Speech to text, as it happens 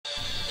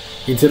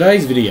In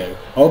today's video,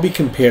 I'll be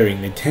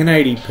comparing the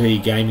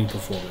 1080p gaming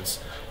performance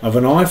of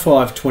an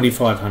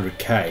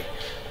i5-2500K,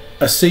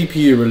 a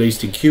CPU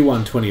released in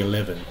Q1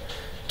 2011,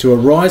 to a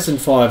Ryzen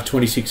 5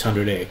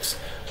 2600X,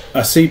 a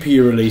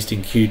CPU released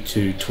in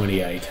Q2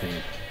 2018.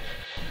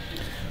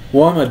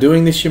 Why am I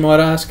doing this, you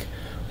might ask?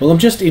 Well, I'm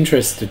just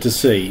interested to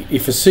see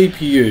if a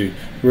CPU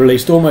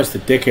released almost a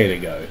decade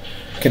ago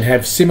can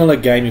have similar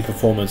gaming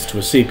performance to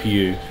a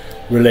CPU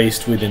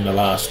released within the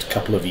last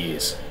couple of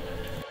years.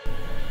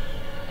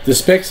 The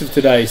specs of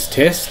today's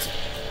test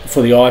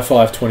for the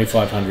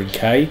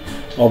i5-2500K,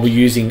 I'll be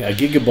using a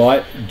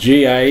Gigabyte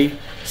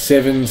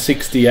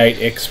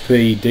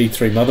GA768XP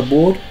D3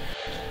 motherboard.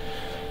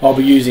 I'll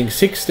be using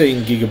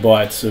 16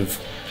 gigabytes of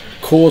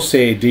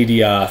Corsair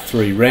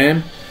DDR3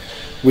 RAM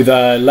with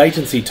a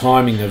latency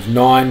timing of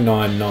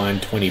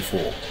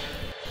 99924.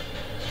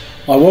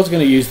 I was going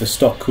to use the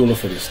stock cooler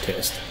for this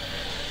test,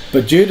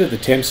 but due to the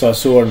temps I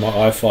saw in my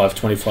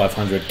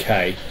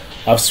i5-2500K,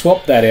 I've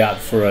swapped that out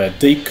for a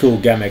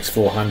Deepcool GAMX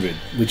 400,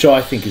 which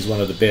I think is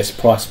one of the best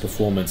price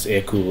performance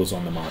air coolers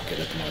on the market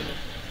at the moment.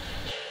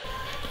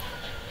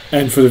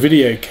 And for the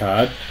video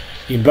card,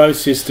 in both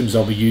systems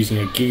I'll be using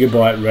a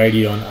Gigabyte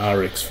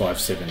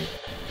RX570.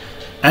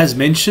 As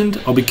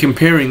mentioned, I'll be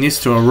comparing this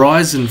to a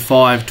Ryzen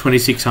 5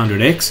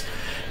 2600X,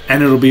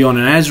 and it'll be on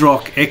an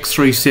ASRock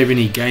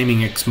X370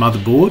 Gaming X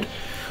motherboard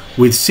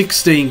with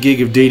 16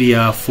 GB of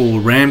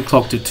DDR4 RAM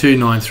clocked at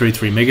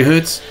 2933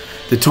 MHz.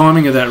 The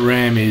timing of that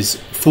RAM is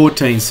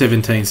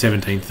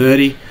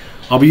 14/17/1730.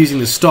 I'll be using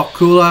the stock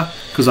cooler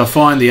because I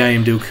find the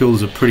AMD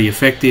coolers are pretty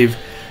effective,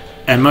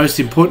 and most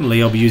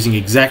importantly I'll be using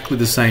exactly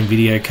the same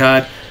video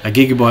card, a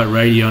Gigabyte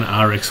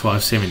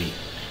RX570.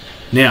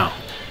 Now,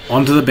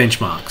 on to the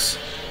benchmarks.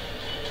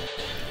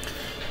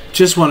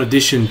 Just one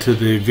addition to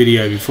the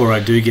video before I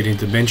do get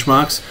into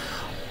benchmarks.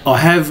 I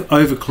have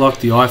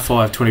overclocked the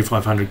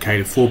i5-2500K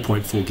to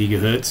 4.4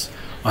 GHz.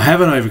 I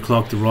haven't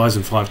overclocked the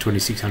Ryzen 5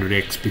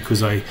 2600X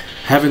because I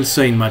haven't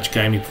seen much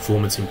gaming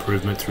performance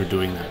improvement through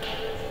doing that.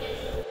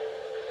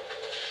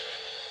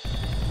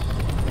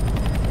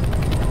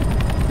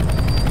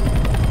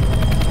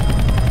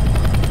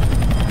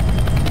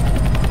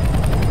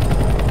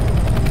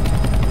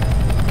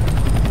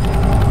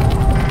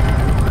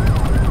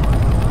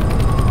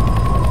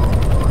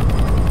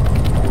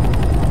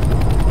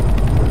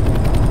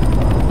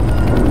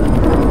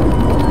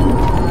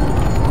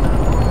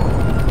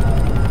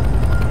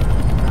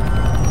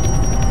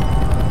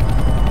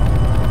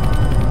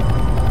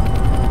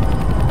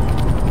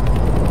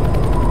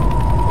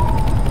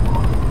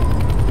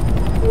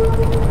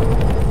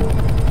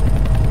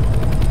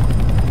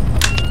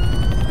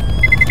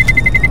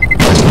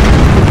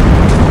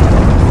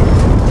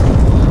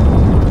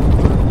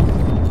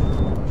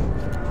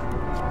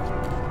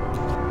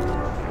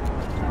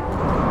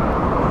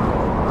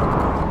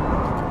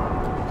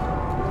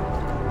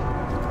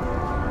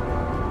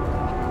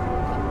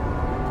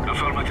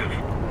 Affirmative.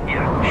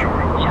 Yeah, sure.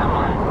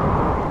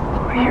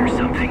 Yeah, I hear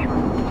something.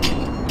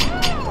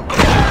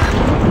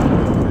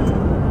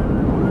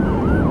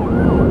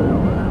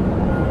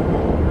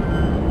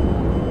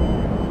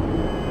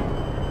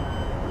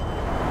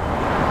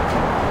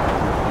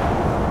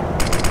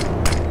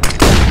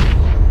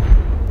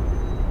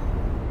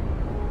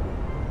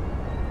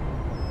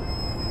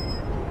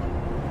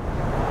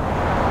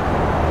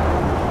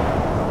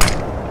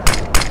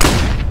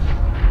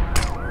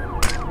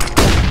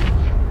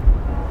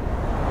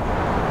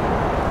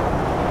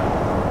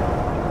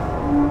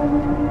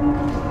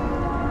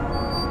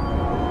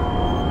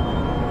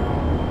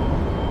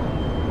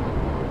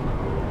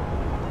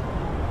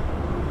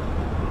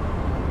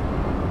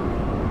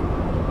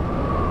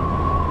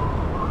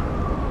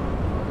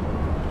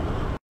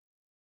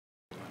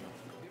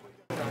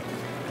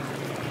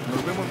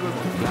 Nos vemos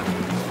luego, claro.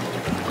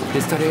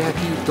 Estaré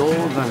aquí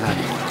toda la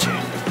noche.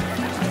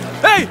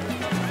 ¡Hey!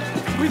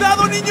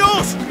 ¡Cuidado,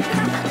 niños!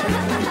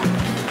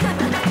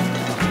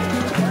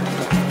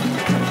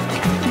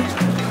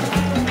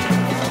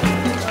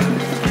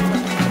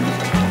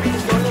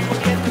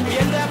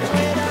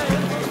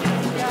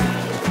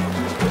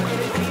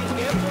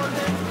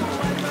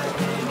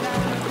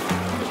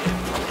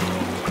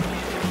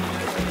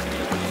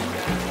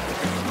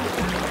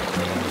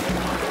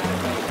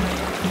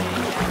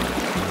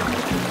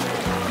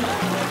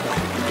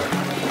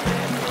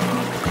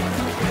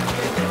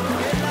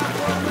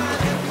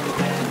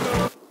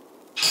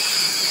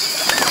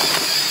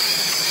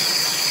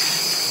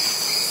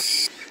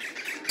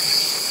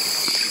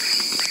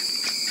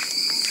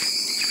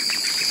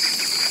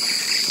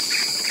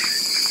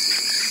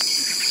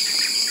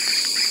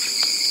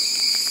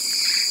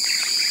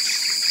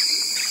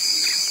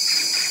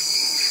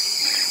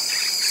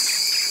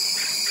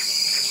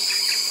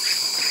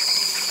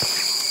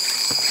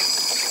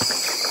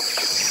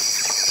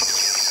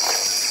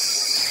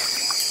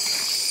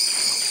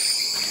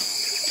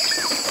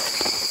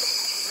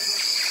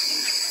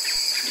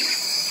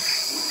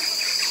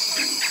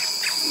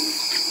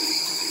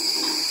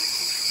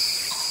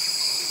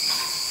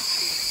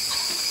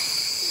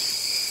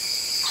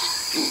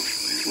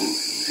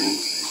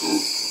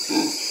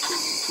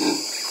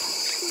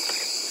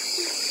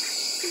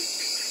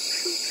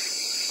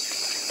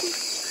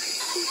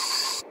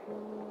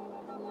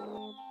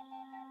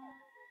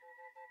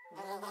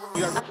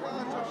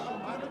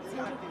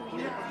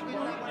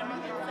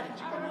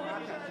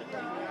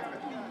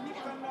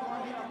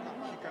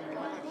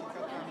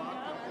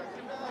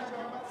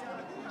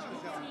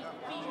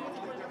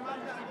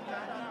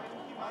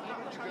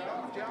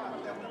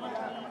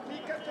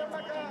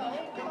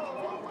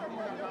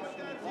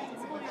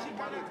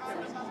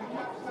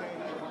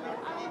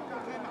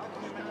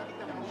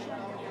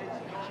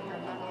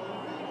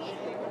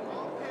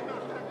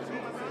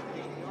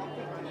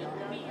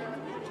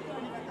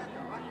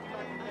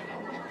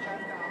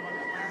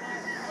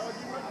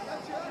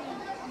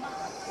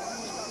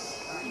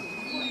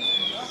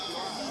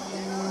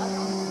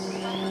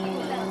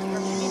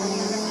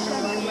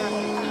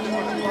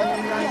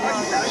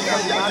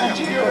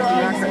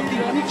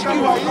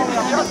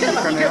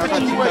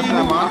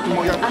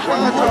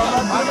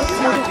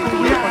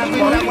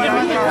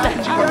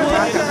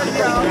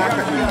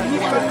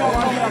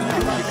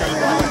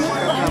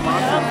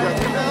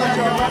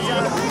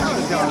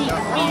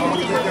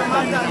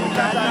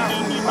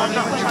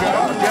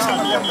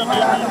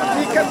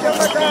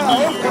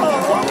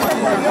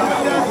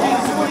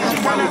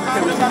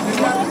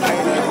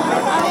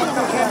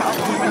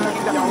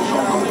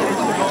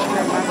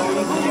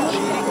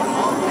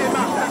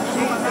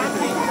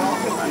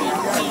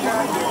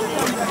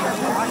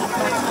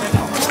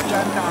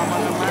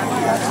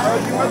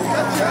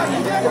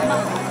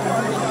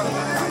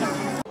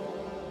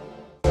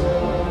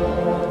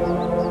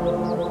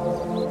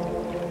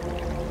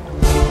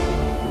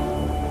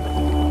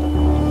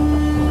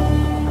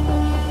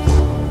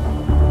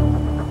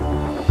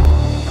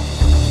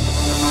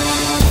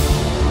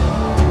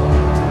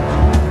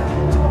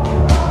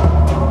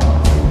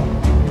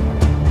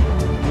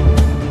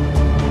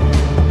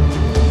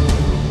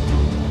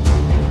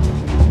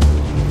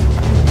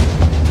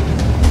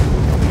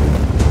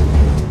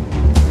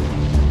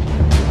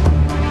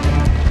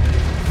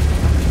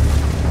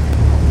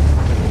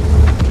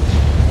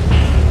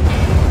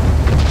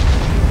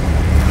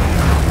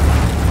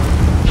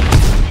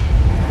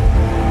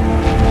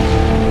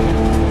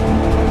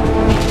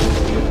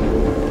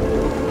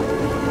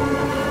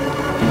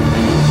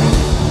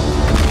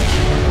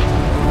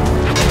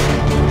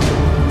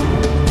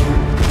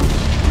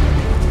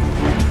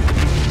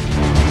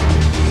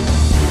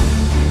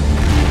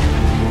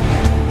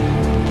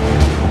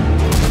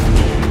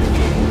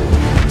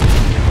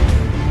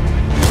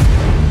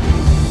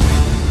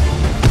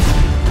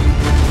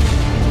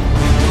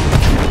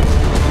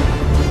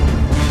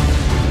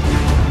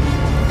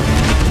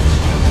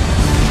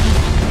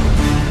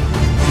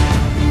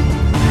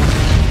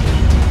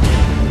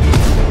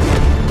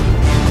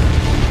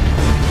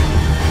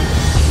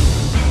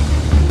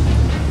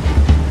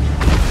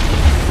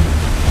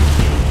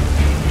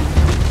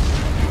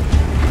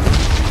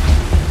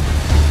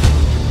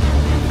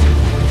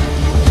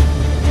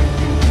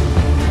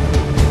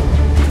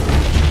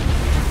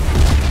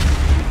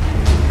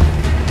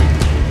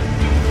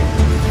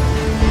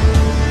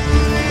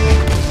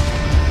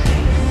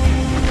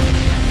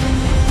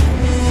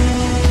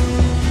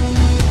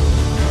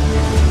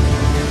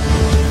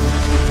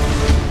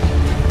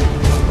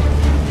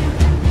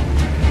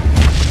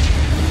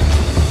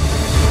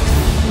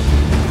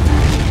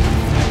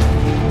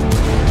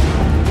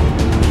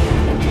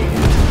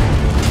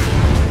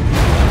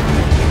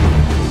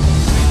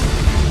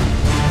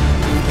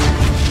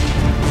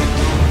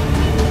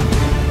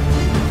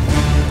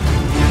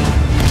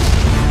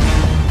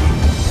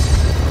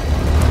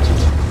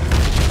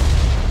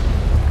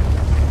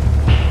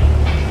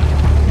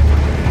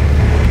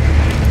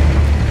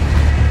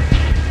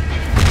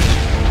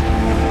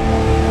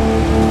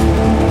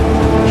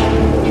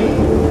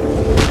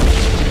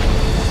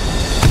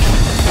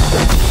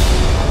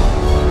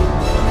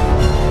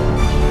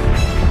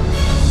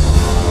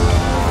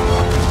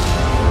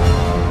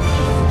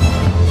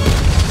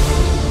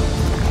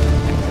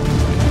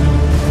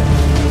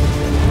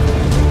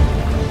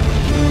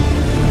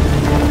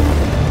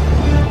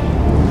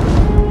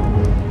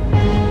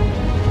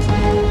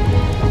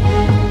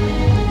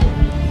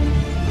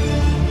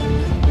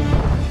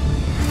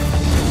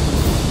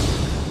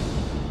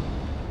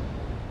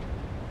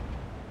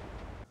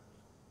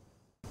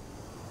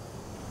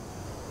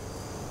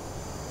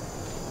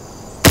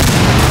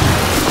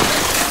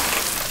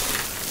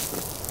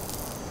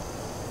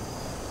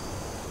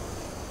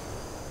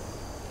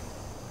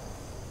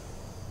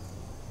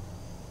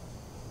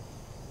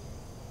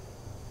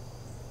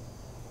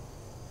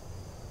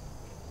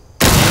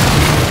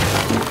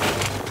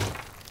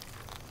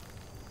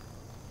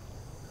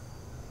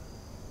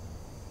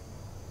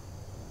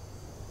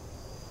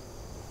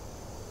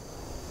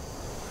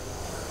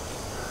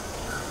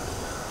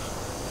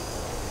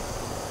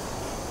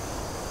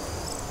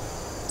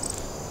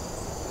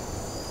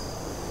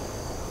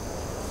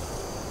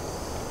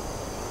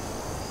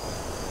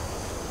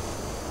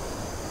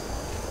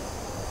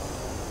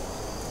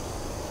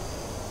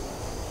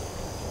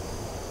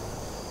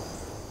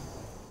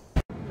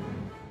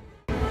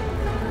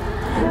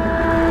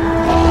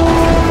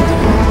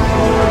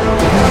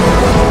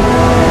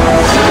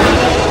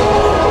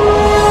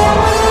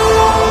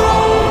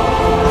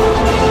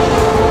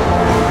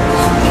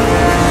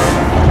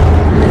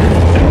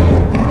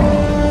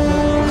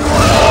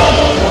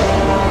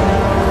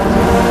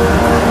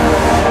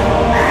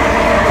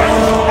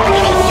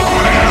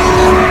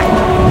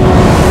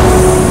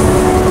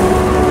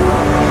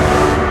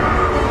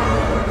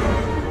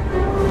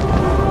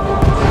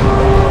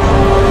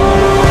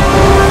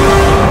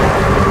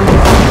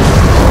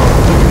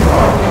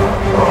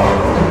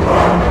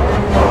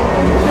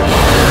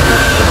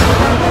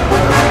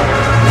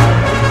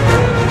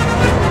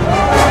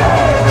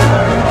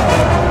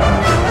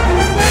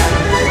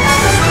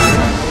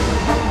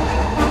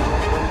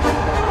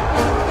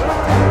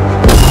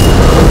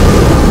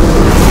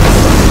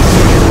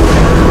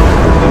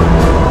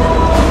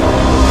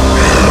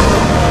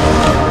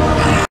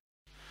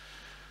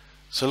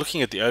 So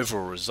looking at the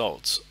overall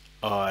results,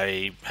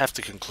 I have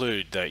to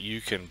conclude that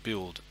you can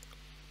build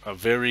a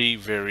very,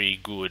 very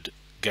good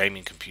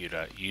gaming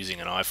computer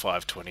using an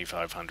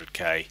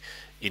i5-2500K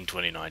in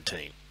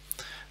 2019.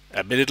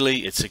 Admittedly,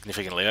 it's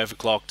significantly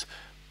overclocked,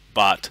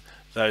 but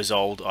those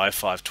old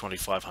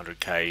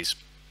i5-2500Ks,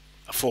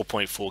 a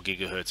 4.4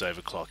 gigahertz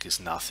overclock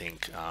is nothing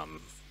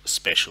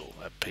special.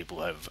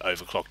 People have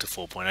overclocked to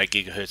 4.8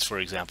 gigahertz, for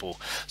example,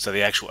 so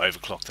the actual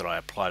overclock that I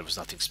applied was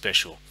nothing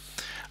special.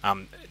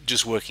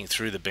 Just working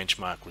through the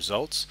benchmark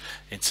results,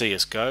 in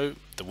CSGO,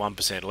 the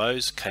 1%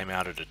 lows came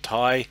out at a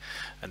tie,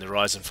 and the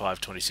Ryzen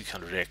 5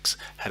 2600X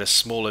had a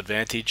small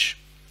advantage,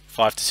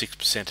 5 to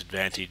 6%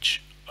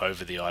 advantage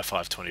over the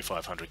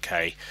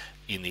i5-2500K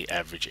in the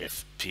average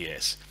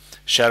FPS.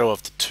 Shadow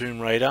of the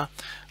Tomb Raider,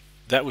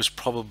 that was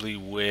probably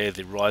where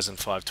the Ryzen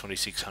 5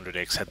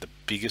 2600X had the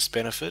biggest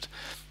benefit.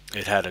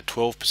 It had a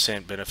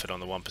 12% benefit on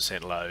the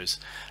 1% lows,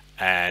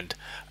 and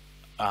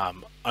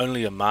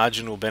only a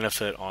marginal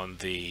benefit on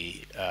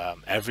the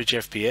average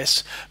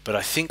FPS. But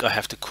I think I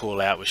have to call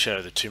out with Shadow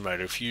of the Tomb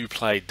Raider, if you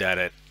played that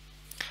at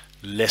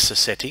lesser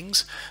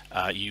settings,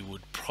 you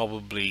would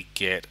probably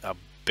get a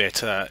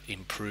better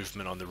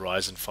improvement on the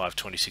Ryzen 5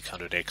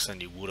 2600X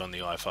than you would on the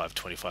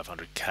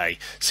i5-2500K,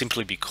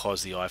 simply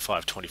because the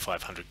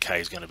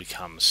i5-2500K is going to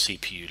become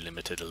CPU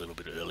limited a little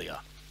bit earlier.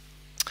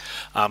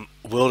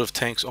 World of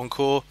Tanks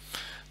Encore,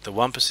 the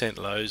 1%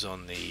 lows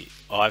on the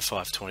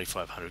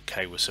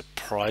i5-2500K were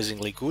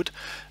surprisingly good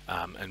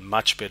and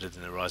much better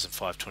than the Ryzen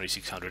 5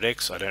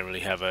 2600X. I don't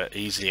really have an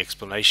easy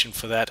explanation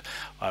for that.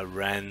 I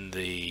ran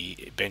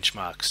the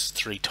benchmarks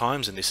 3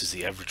 times and this is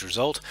the average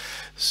result.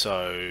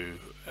 So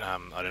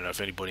I don't know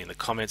if anybody in the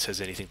comments has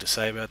anything to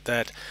say about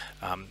that,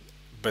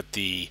 but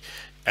the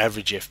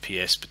average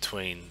FPS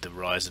between the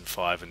Ryzen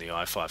 5 and the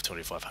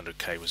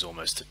i5-2500K was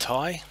almost a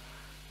tie.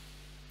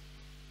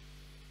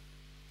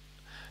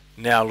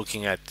 Now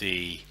looking at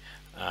the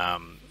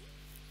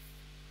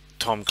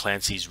Tom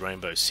Clancy's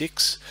Rainbow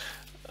Six,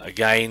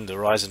 again the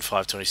Ryzen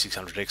 5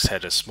 2600X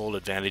had a small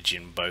advantage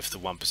in both the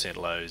 1%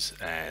 lows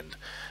and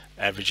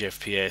average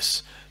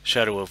FPS.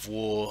 Shadow of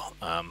War,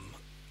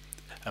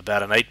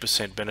 about an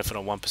 8% benefit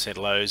on 1%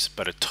 lows,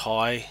 but a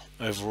tie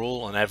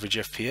overall on average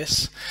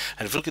FPS.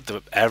 And if you look at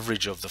the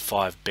average of the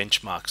 5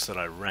 benchmarks that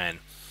I ran,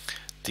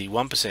 the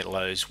 1%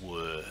 lows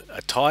were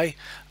a tie,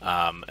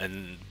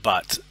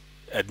 but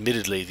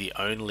admittedly the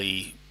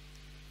only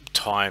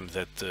time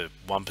that the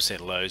 1%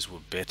 lows were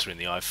better in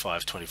the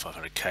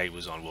i5-2500K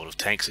was on World of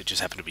Tanks. It just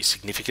happened to be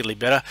significantly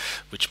better,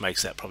 which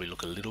makes that probably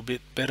look a little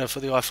bit better for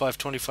the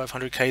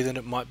i5-2500K than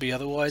it might be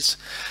otherwise.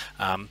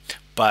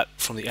 But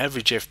from the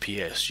average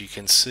FPS, you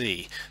can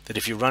see that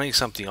if you're running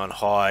something on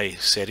high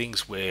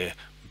settings where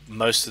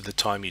most of the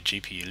time you're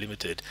GPU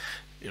limited,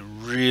 it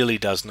really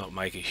does not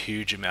make a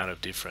huge amount of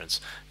difference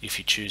if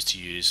you choose to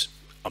use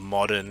a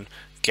modern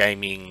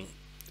gaming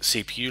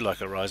CPU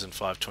like a Ryzen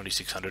 5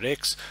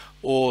 2600X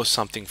or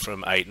something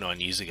from 8-9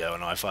 years ago,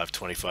 an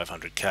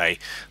i5-2500K,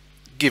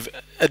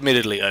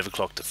 admittedly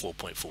overclocked to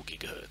 4.4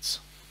 gigahertz.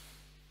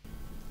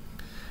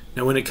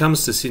 Now when it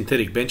comes to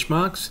synthetic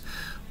benchmarks,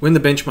 when the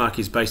benchmark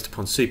is based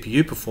upon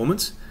CPU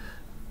performance,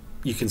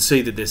 you can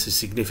see that there's a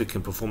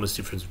significant performance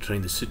difference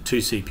between the 2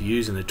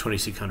 CPUs, and the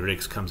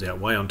 2600X comes out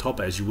way on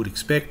top, as you would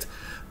expect.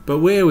 But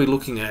where we're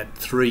looking at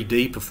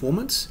 3D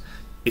performance,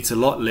 it's a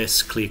lot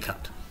less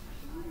clear-cut.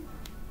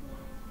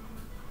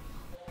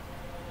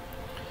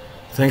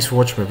 Thanks for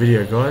watching my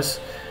video, guys.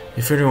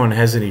 If anyone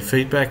has any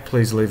feedback,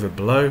 please leave it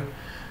below.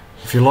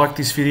 If you like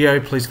this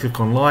video, please click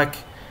on like,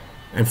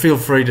 and feel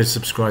free to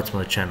subscribe to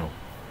my channel.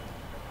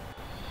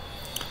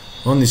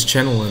 On this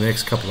channel in the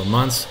next couple of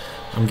months,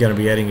 I'm going to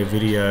be adding a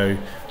video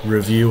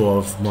review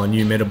of my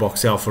new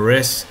MetaBox Alpha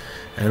S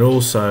and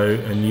also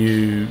a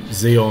new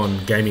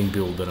Xeon gaming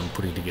build that I'm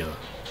putting together.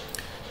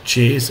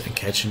 Cheers and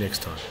catch you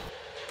next time.